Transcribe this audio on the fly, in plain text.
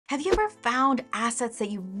Have you ever found assets that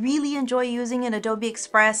you really enjoy using in Adobe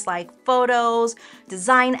Express, like photos,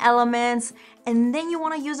 design elements, and then you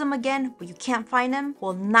want to use them again, but you can't find them?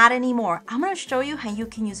 Well, not anymore. I'm going to show you how you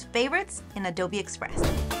can use favorites in Adobe Express.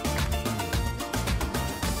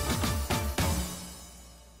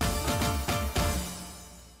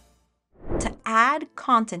 To add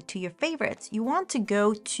content to your favorites, you want to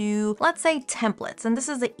go to, let's say, templates, and this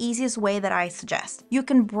is the easiest way that I suggest. You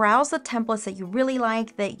can browse the templates that you really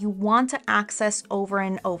like, that you want to access over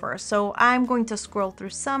and over. So I'm going to scroll through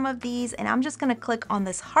some of these, and I'm just going to click on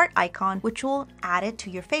this heart icon, which will add it to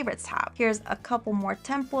your favorites tab. Here's a couple more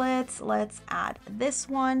templates. Let's add this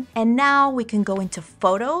one. And now we can go into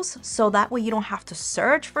photos, so that way you don't have to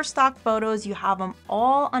search for stock photos. You have them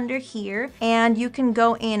all under here, and you can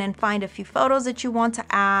go in and find a few photos that you want to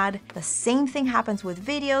add. The same thing happens with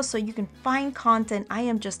videos, so you can find content. I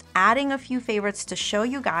am just adding a few favorites to show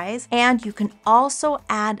you guys, and you can also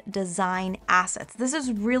add design assets. This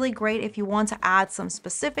is really great if you want to add some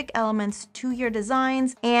specific elements to your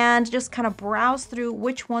designs and just kind of browse through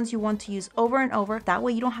which ones you want to use over and over. That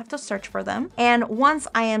way you don't have to search for them. And once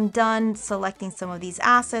I am done selecting some of these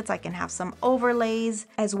assets, I can have some overlays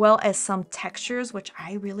as well as some textures, which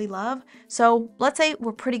I really love. So let's say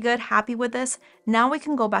we're pretty good, happy with this. Now we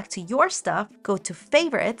can go back to your stuff, go to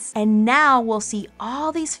favorites, and now we'll see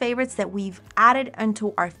all these favorites that we've added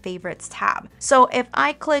into our favorites tab. So if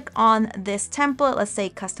I click on this template, let's say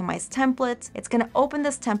customize templates, it's going to open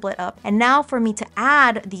this template up. And now for me to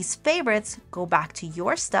add these favorites, go back to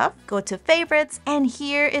your stuff, go to favorites, and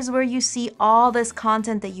here is where you see all this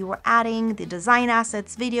content that you were adding, the design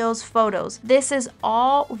assets, videos, photos. This is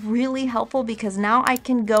all really helpful because now I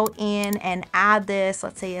can go in and add this,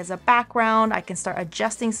 let's say as a background. I can start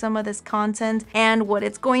adjusting some of this content, and what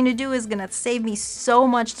it's going to do is going to save me so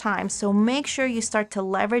much time. So make sure you start to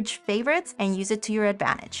leverage favorites and use it to your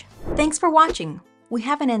advantage. Thanks for watching. We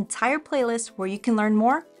have an entire playlist where you can learn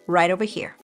more right over here.